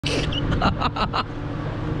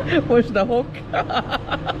Where's the hook?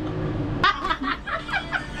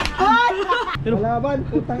 Laban,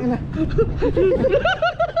 putang ina.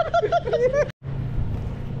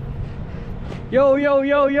 Yo, yo,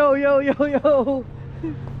 yo, yo, yo, yo, yo.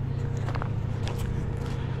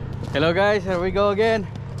 Hello guys, here we go again.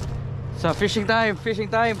 So fishing time,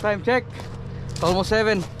 time check. Almost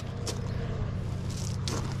 7.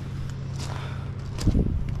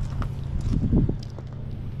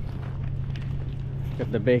 Look at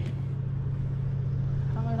the bay.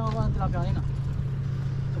 Saan kayo nakakuha ng tilapia kanina?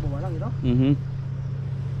 Sa baba lang ito?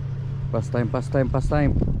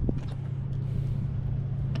 Pastime.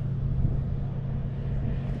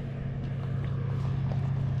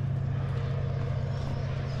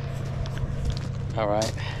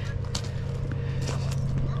 Alright.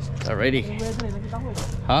 Alrighty.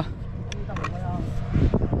 Huh?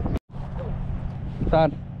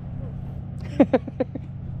 Saan?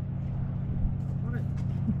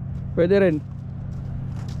 Pwede rin.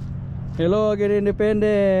 Hello again,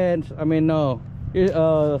 Independence. I mean no.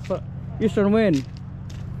 Eastern wind.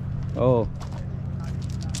 Oh.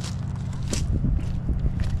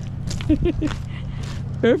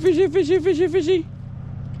 Fishy.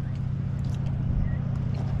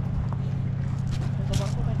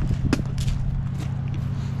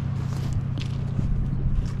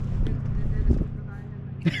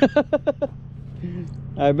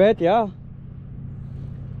 I bet, yeah.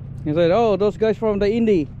 He said, oh, those guys from the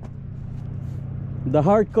indie, the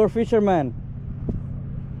hardcore fisherman.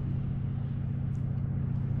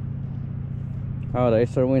 Oh, the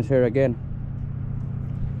eastern wind's here again.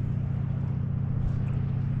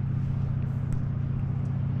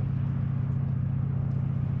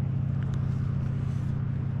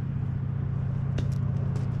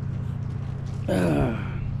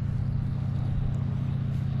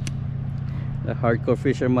 The hardcore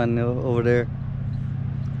fisherman over there.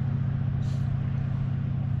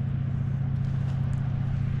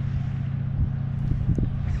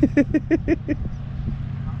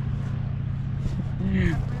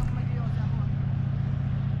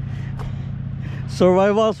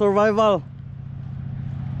 Survival.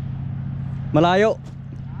 Malayo.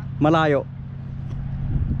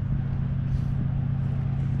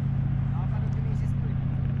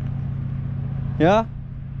 Yeah.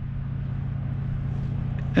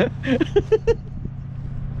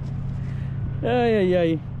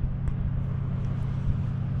 Ay.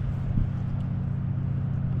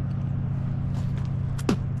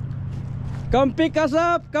 Come pick us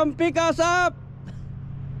up.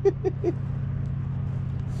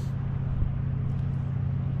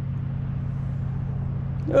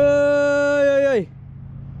 Ay.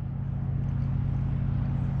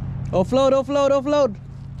 Offload.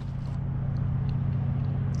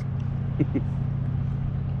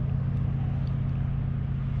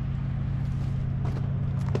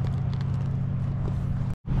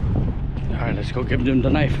 Alright, let's go give them the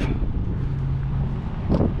knife.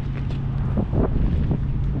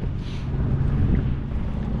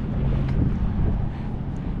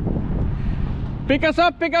 Pick us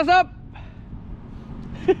up.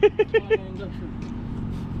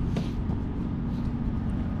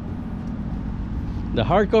 The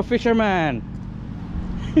hardcore fisherman.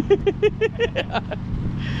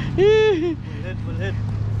 Bullhead.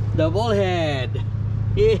 The bullhead.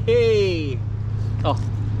 Yay. Oh.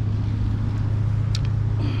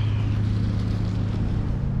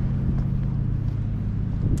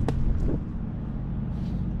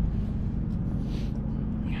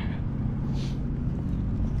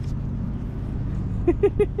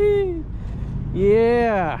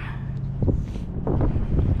 Yeah.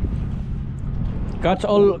 Catch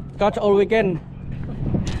all weekend.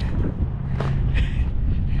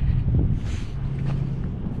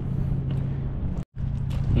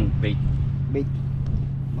 Bait.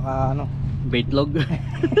 Mga ano? Baitlog.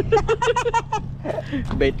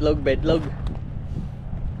 Baitlog.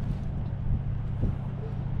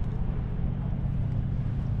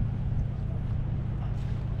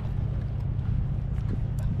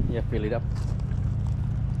 Yeah, fill it up.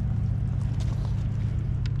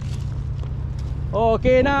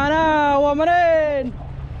 Okay na, huwag mo rin.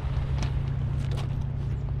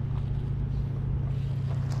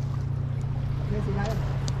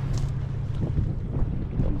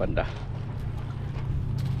 Itong banda.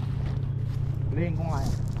 Galing ko nga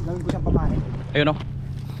yan. Gawin ko siyang pamani. Ayun o.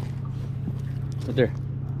 Right there.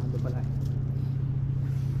 Ando pala.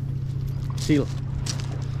 Seal.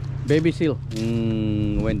 Baby seal.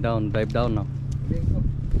 Went down, dive down now. Galing ko.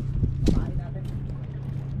 Pamani natin.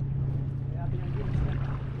 Kaya pinag-gills.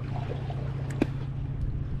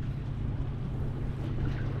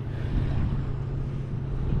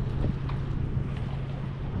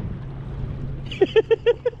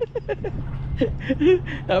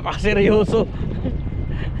 Napakaseryoso.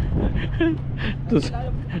 Too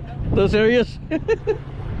serious.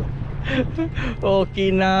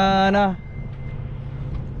 Okay na.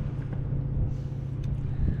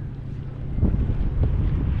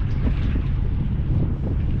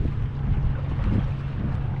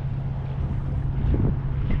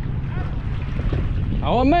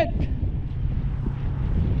 Ako, mate.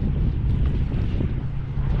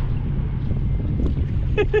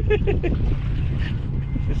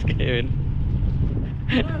 Scared.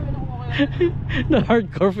 The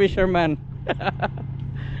hardcore fisherman.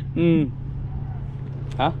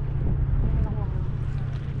 Ha?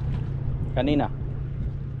 Kanina.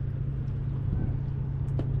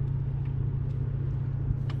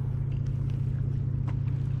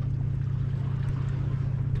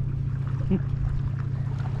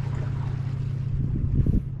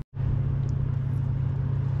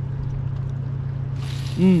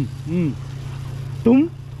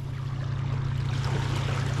 Tum.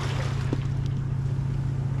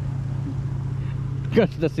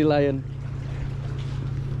 Catch the sea lion.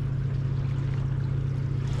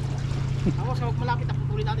 Ako sa malapit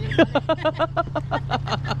ako tuloy natin yan.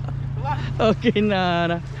 Diba? Okay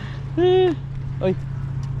na. Oy.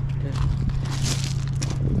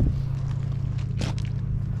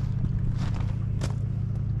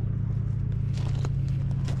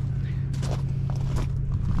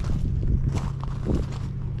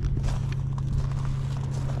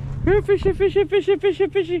 Fishy.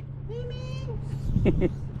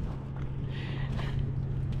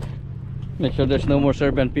 Make sure there's no more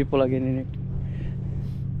Serbian people again in it.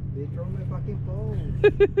 They throw my fucking phone.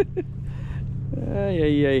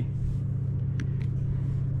 Ay.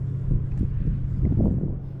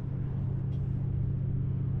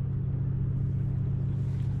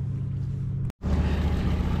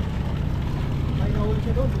 May nahuli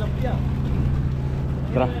siya doon, tilapia.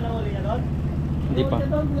 Tara. May nahuli niya doon? Hindi pa. Nahuli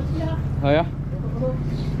siya doon, tilapia. Oh yeah?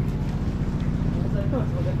 Ito,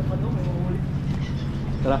 maganda pa doon, may mahuli.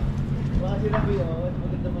 Tara. Baka sinabi yun,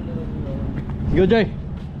 maganda pa doon. Go, Jay.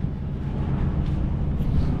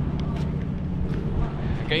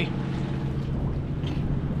 Okay.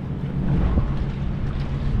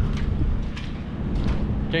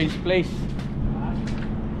 Change place.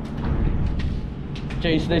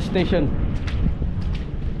 Change the station.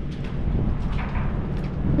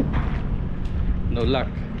 No luck.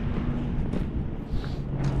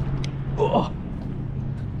 Oh.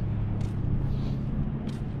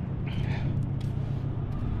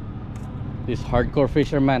 This hardcore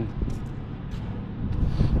fisherman.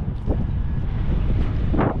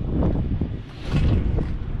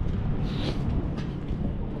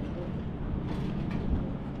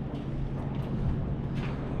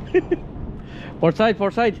 Port side.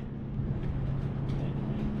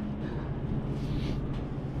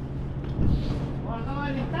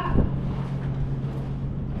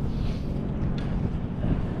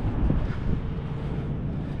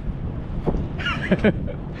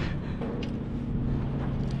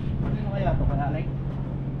 Ano kaya ito, kanalay?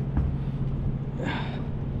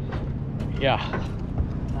 Yeah.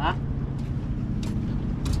 Ha?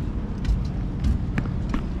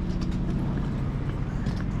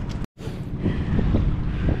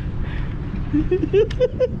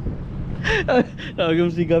 Tawag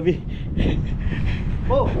mo si Gabi.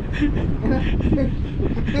 Oh!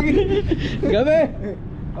 Gabi!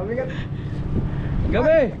 Mabigat!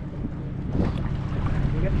 Gabi!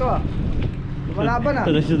 Mabigat to ah! Lumalaban ah!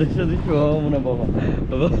 Sudah. Bawa mo na baba.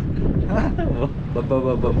 Baba. Ha?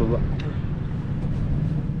 Baba. Baba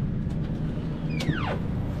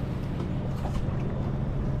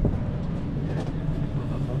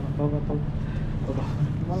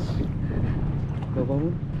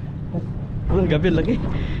mo. Wala, Gabi lagi.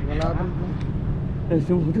 Lumalaban po.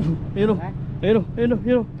 Ayun.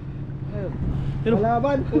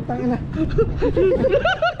 Lumalaban! Putang ina!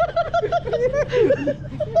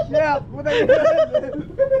 Yeah! Putang ina!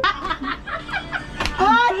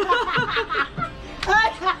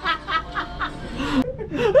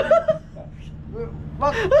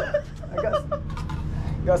 Bak!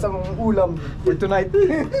 Gasa mong ulam for tonight.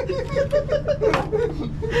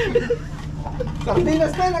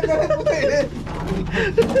 Sardinas na! Nagkaroon puti eh!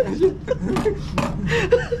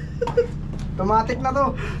 Automatic na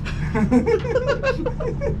to!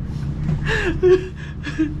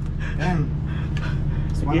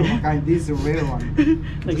 This one of a kind, this is a rare one.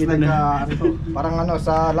 It's like ano to, parang ano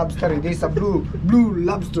sa lobster, this is a blue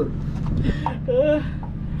lobster.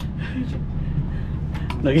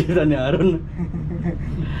 Nakita ni Aaron.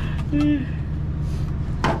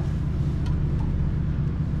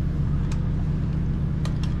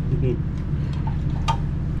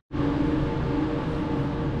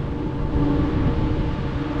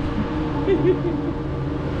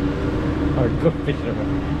 Hardcore fisherman.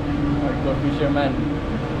 Hardcore fisherman.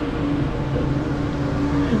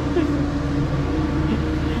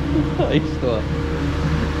 Ayos to ah.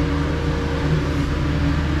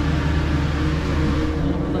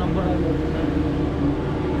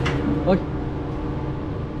 Oy.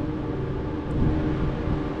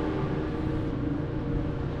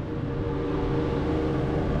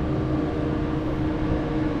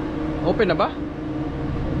 Open na ba?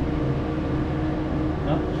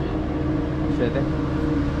 Ha? 7.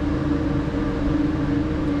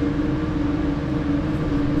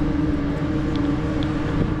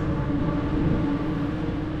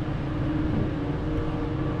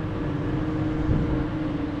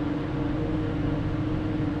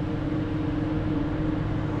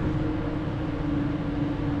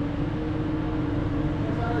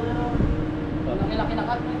 Laki-laki na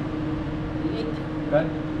cut. Liit. Kan?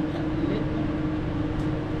 Liit.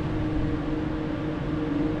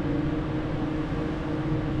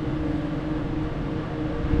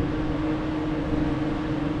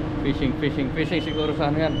 Fishing siguro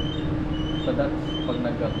sa ano yan. Sa docks pag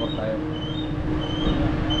nag-work tayo.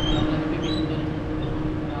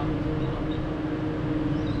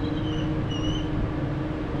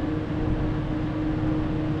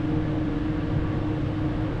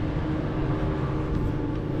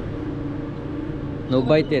 No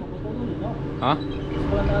bite it. Ha?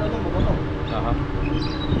 Aha.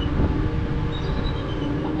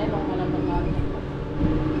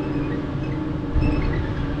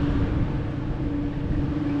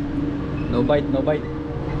 No bite, no bite.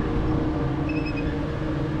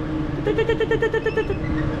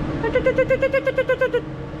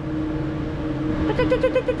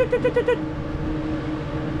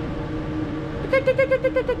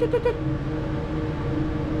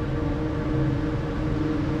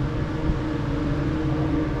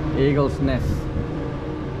 Eagle's nest.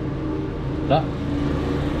 Da.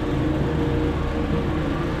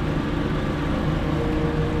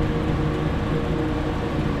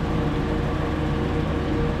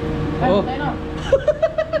 Oh.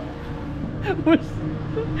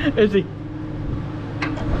 Is he?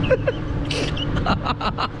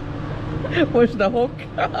 Where's the hook?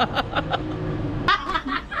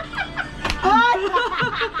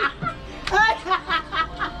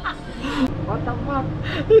 What the fuck?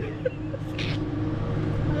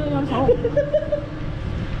 Ano yan sa hook?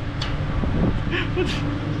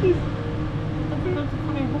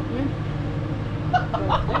 Ano yung hook eh?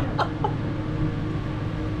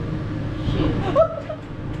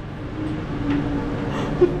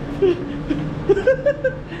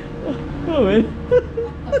 Oh man.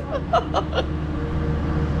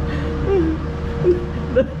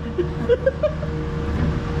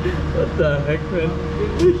 What the heck, man?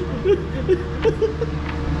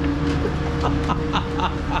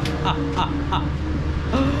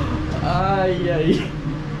 Ay, ay.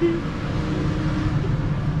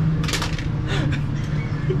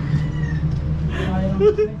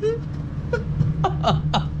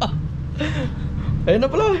 Ayun na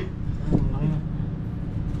pala.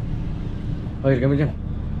 Okay, kami dyan.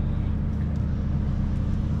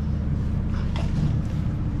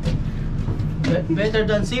 Better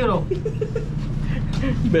than zero.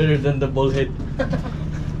 Better than the bullhead.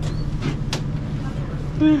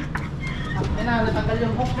 Ayun na, natanggal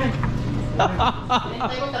yung hook eh.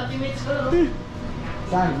 Hinintay ko 30 minutes ko na, no?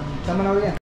 Saan? Saan mo na yan?